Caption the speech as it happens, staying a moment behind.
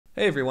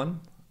Hey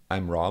everyone,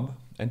 I'm Rob,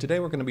 and today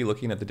we're going to be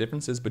looking at the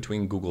differences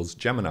between Google's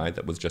Gemini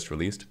that was just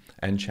released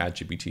and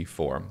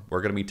ChatGPT4.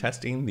 We're going to be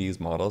testing these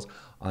models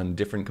on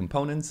different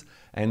components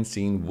and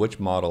seeing which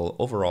model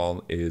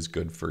overall is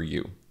good for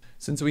you.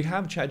 Since we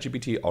have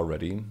ChatGPT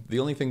already, the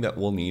only thing that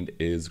we'll need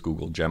is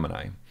Google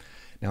Gemini.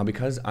 Now,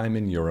 because I'm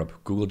in Europe,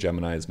 Google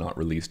Gemini is not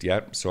released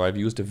yet, so I've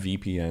used a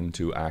VPN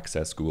to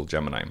access Google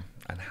Gemini.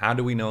 And how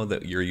do we know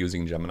that you're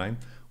using Gemini?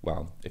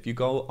 Well, if you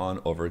go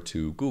on over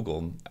to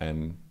Google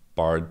and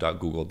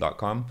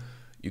bard.google.com,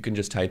 you can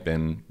just type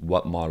in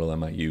what model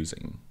am I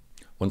using.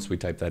 Once we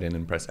type that in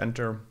and press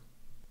enter,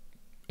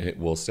 it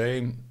will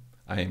say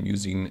I am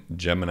using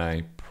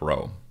Gemini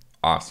Pro.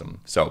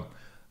 Awesome. So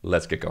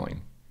let's get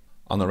going.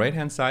 On the right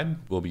hand side,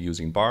 we'll be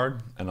using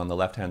Bard, and on the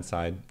left hand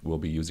side, we'll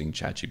be using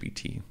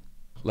ChatGPT.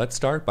 Let's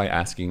start by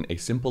asking a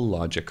simple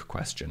logic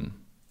question.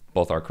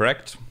 Both are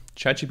correct.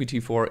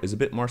 ChatGPT4 is a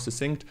bit more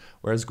succinct,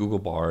 whereas Google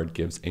Bard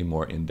gives a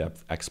more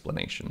in-depth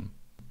explanation.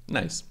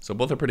 Nice, so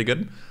both are pretty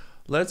good.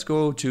 Let's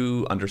go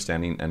to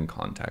understanding and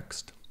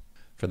context.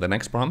 For the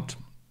next prompt,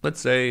 let's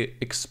say,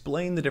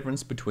 explain the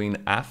difference between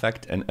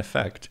affect and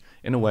effect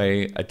in a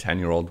way a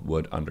 10-year-old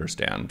would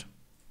understand.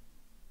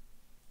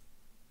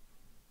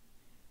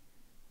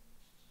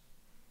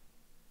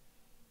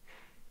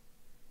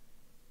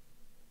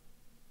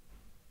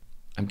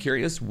 I'm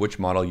curious which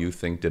model you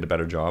think did a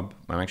better job.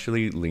 I'm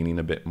actually leaning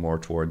a bit more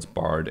towards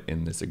Bard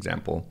in this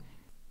example.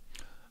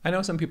 I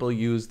know some people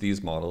use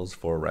these models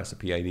for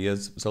recipe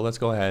ideas, so let's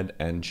go ahead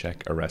and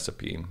check a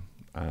recipe.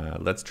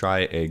 Let's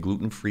try a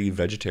gluten-free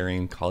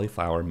vegetarian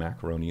cauliflower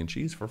macaroni and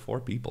cheese for 4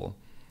 people.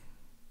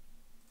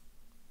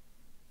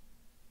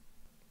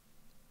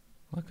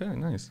 Okay,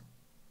 nice.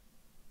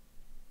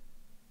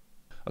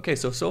 Okay,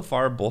 so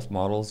far both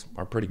models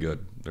are pretty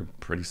good. They're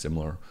pretty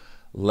similar.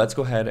 Let's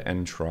go ahead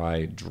and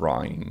try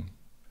drawing.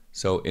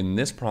 So in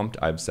this prompt,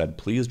 I've said,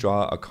 please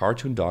draw a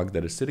cartoon dog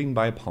that is sitting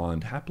by a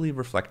pond, happily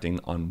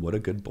reflecting on what a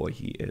good boy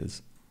he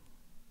is.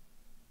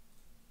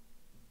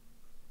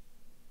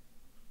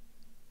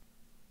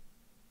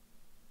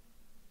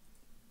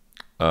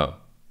 Oh,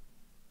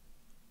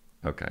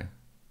 okay.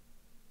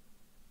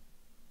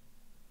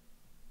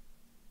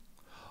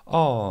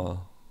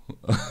 Oh,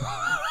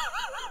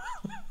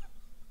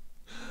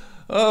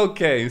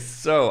 okay.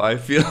 So I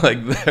feel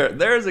like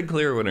there's a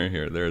clear winner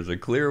here. There's a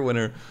clear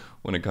winner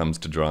when it comes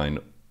to drawing.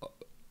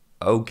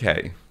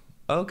 Okay,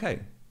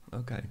 okay,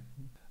 okay.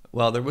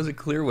 Well, there was a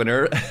clear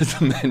winner, as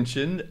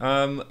mentioned.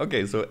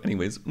 Okay, so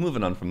anyways,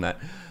 moving on from that,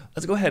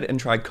 let's go ahead and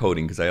try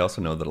coding, because I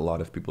also know that a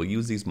lot of people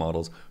use these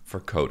models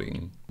for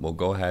coding. We'll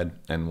go ahead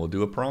and we'll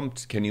do a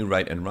prompt. Can you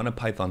write and run a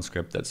Python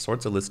script that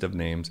sorts a list of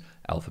names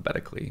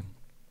alphabetically?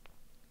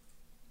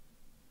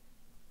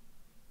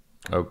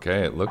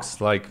 Okay, it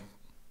looks like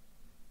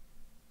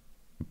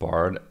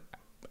Bard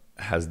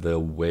has the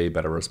way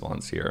better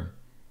response here.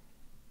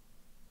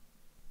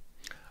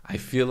 I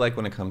feel like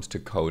when it comes to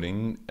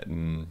coding,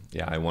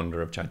 yeah, I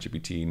wonder if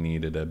ChatGPT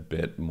needed a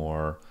bit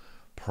more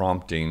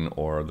prompting,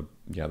 or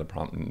the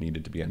prompt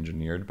needed to be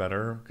engineered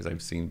better, because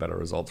I've seen better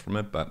results from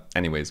it. But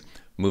anyways,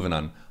 moving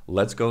on.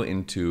 Let's go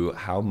into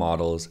how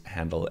models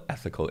handle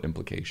ethical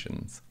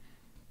implications.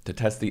 To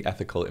test the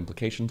ethical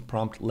implications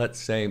prompt, let's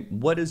say,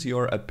 what is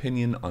your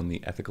opinion on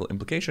the ethical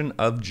implication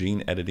of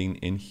gene editing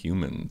in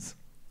humans?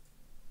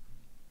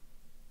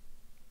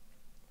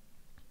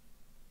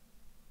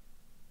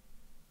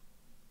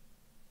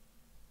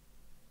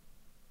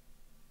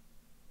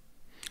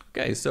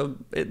 Okay, so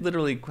it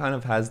literally kind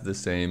of has the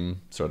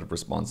same sort of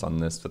response on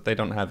this, that they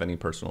don't have any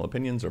personal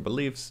opinions or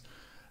beliefs,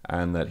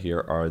 and that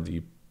here are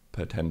the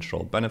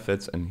potential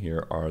benefits and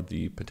here are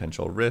the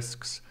potential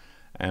risks.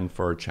 And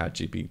for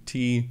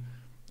ChatGPT,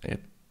 it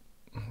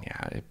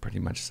pretty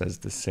much says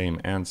the same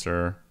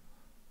answer.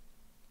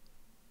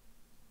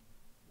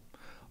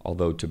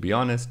 Although, to be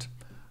honest,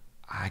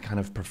 I kind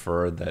of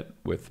prefer that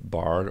with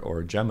Bard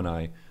or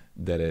Gemini,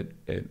 that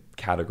it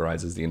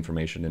categorizes the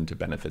information into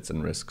benefits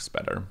and risks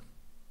better.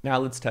 Now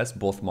let's test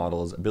both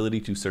models' ability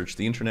to search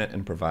the internet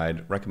and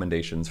provide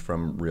recommendations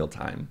from real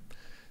time.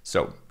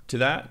 So to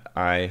that,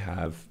 I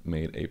have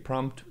made a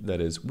prompt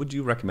that is, would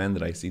you recommend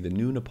that I see the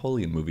new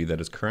Napoleon movie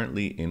that is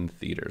currently in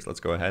theaters?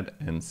 Let's go ahead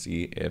and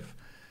see if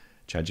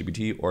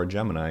ChatGPT or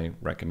Gemini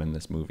recommend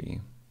this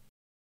movie.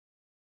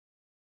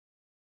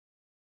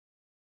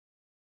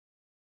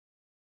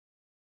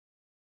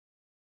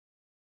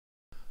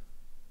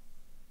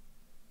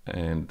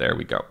 And there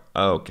we go.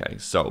 Okay,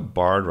 so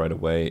Bard right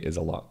away is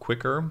a lot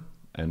quicker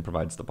and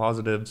provides the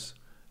positives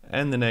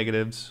and the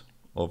negatives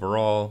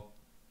overall.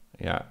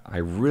 Yeah, I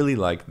really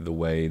like the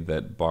way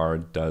that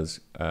Bard does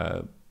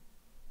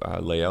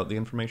lay out the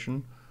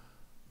information.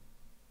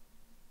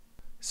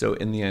 So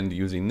in the end,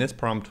 using this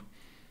prompt,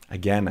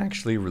 again, I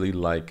actually really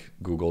like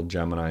Google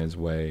Gemini's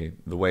way,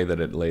 the way that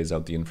it lays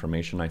out the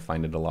information. I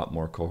find it a lot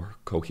more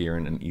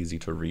coherent and easy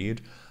to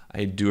read.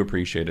 I do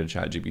appreciate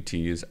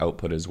ChatGPT's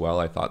output as well.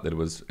 I thought that it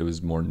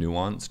was more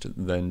nuanced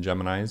than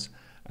Gemini's,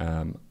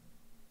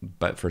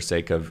 but for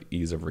sake of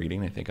ease of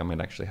reading, I think I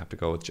might actually have to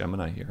go with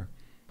Gemini here.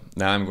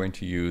 Now I'm going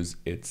to use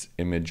its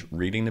image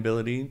reading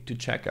ability to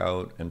check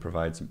out and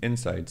provide some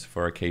insights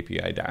for a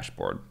KPI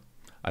dashboard.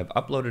 I've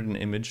uploaded an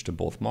image to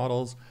both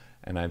models,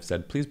 and I've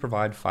said, please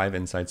provide 5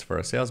 insights for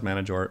a sales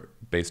manager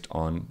based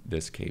on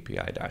this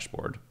KPI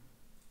dashboard.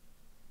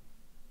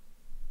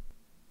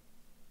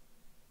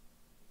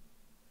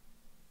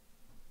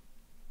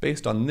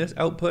 Based on this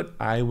output,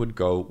 I would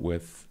go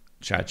with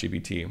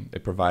ChatGPT.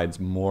 It provides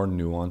more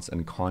nuance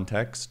and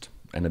context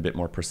and a bit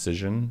more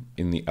precision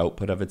in the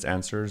output of its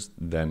answers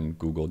than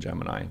Google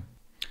Gemini.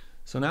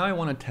 So now I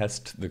want to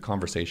test the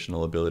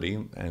conversational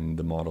ability and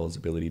the model's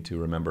ability to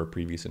remember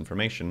previous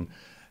information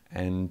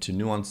and to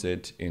nuance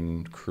it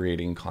in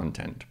creating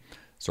content.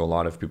 So a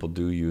lot of people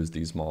do use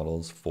these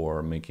models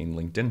for making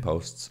LinkedIn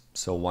posts,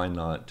 so why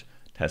not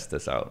test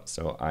this out?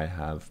 So I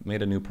have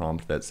made a new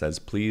prompt that says,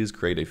 please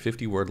create a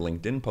 50-word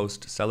LinkedIn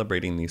post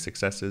celebrating these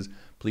successes.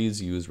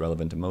 Please use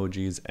relevant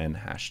emojis and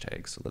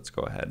hashtags. So let's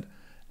go ahead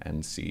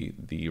and see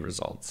the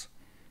results.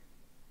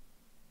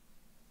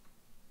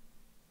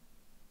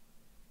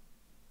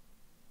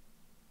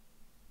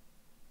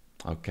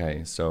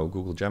 Okay, so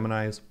Google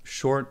Gemini is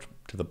short,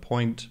 to the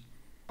point.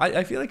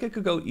 I feel like I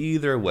could go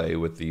either way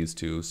with these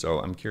two, so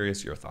I'm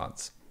curious your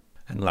thoughts.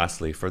 And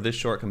lastly, for this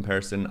short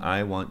comparison,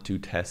 I want to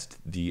test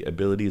the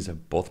abilities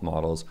of both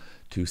models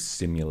to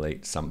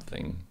simulate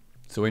something.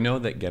 So we know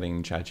that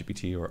getting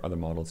ChatGPT or other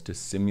models to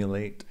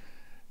simulate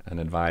an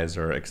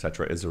advisor,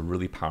 etc., is a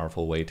really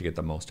powerful way to get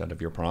the most out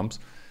of your prompts.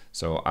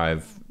 So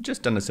I've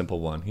just done a simple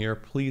one here.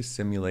 Please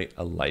simulate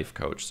a life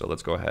coach. So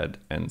let's go ahead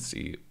and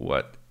see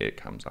what it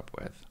comes up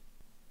with.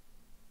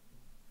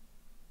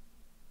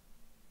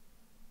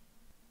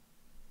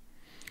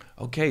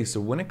 Okay, so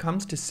when it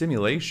comes to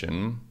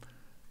simulation,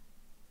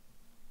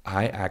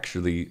 I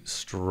actually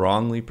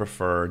strongly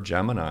prefer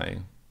Gemini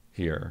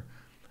here.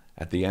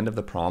 At the end of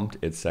the prompt,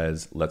 it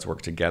says, let's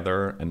work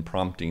together, and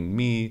prompting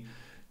me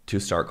to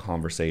start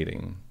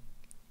conversating.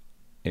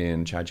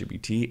 In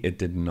ChatGPT, it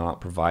did not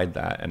provide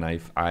that. And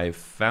I've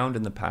found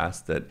in the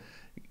past that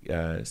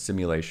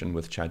simulation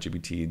with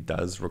ChatGPT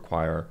does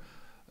require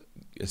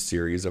a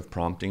series of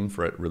prompting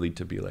for it really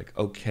to be like,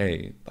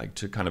 okay, like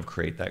to kind of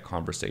create that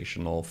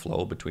conversational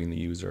flow between the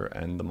user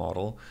and the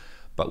model.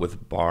 But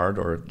with Bard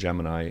or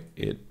Gemini,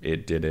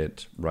 it did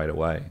it right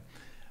away.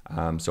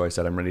 So I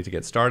said, I'm ready to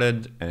get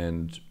started.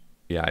 And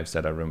yeah, I've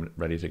said I'm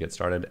ready to get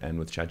started. And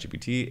with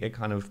ChatGPT, it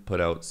kind of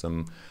put out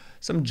some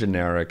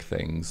generic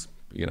things,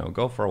 you know,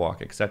 go for a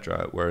walk,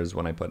 etc. Whereas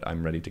when I put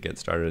I'm ready to get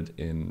started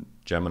in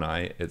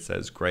Gemini, it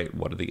says, great,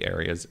 what are the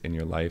areas in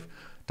your life?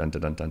 Dun,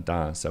 dun, dun, dun,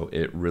 dun. So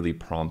it really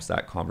prompts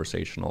that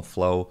conversational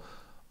flow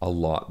a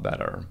lot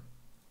better.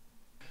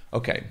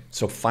 Okay,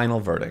 so final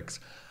verdicts.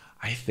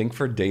 I think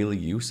for daily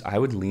use, I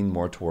would lean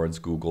more towards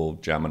Google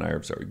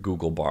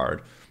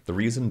Bard. The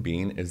reason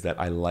being is that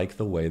I like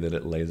the way that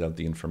it lays out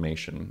the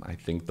information. I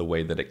think the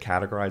way that it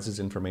categorizes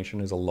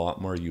information is a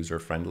lot more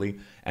user-friendly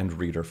and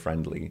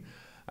reader-friendly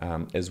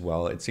as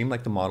well. It seemed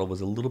like the model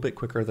was a little bit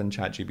quicker than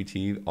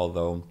ChatGPT,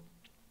 although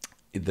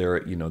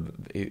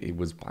it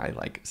was by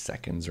like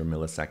seconds or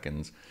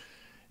milliseconds.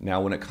 Now,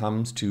 when it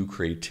comes to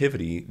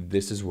creativity,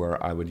 this is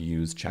where I would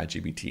use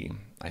ChatGPT.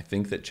 I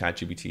think that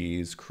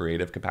ChatGPT's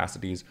creative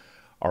capacities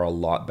are a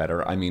lot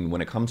better. I mean,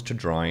 when it comes to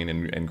drawing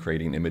and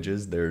creating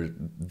images,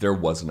 there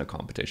wasn't a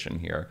competition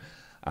here.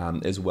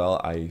 As well,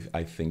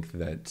 I think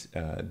that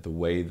the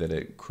way that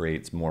it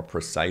creates more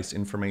precise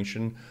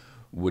information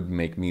would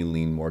make me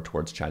lean more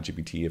towards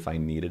ChatGPT if I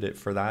needed it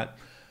for that.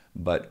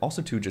 But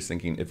also too, just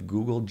thinking if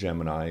Google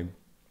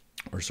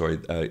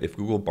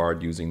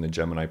Bard using the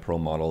Gemini Pro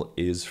model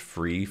is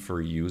free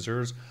for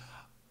users,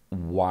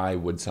 why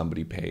would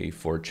somebody pay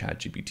for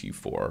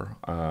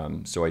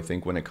ChatGPT4? So I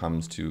think when it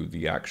comes to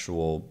the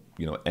actual,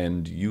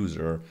 end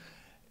user,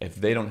 if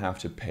they don't have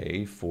to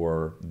pay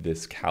for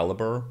this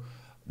caliber,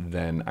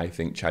 then I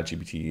think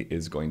ChatGPT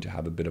is going to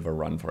have a bit of a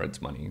run for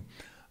its money.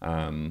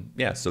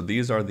 So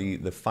these are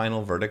the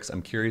final verdicts.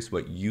 I'm curious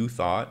what you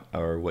thought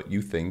or what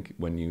you think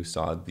when you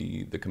saw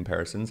the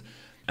comparisons,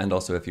 and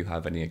also if you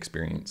have any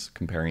experience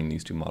comparing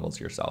these two models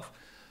yourself.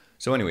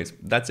 So anyways,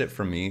 that's it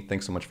from me.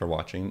 Thanks so much for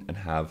watching and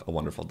have a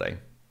wonderful day.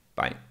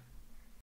 Bye.